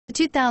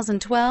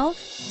2012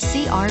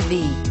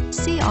 CR-V.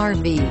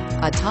 CR-V,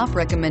 a top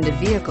recommended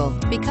vehicle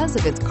because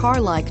of its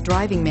car-like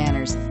driving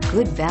manners,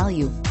 good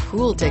value,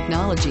 cool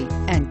technology,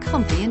 and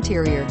comfy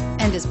interior,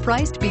 and is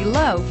priced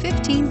below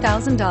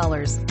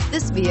 $15,000.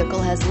 This vehicle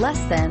has less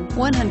than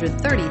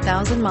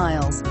 130,000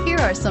 miles. Here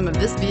are some of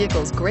this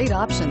vehicle's great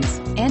options: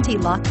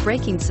 anti-lock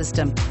braking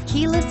system,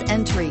 keyless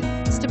entry,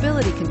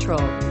 stability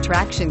control,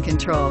 traction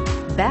control,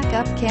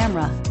 backup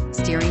camera,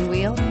 steering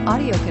wheel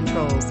audio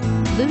controls,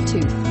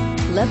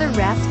 Bluetooth,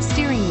 leather-wrapped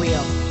steering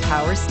wheel,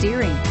 power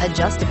steering,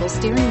 adjustable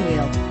steering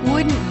wheel.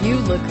 Wouldn't you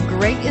look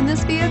great in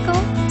this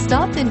vehicle?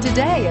 Stop in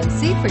today and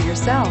see for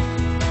yourself.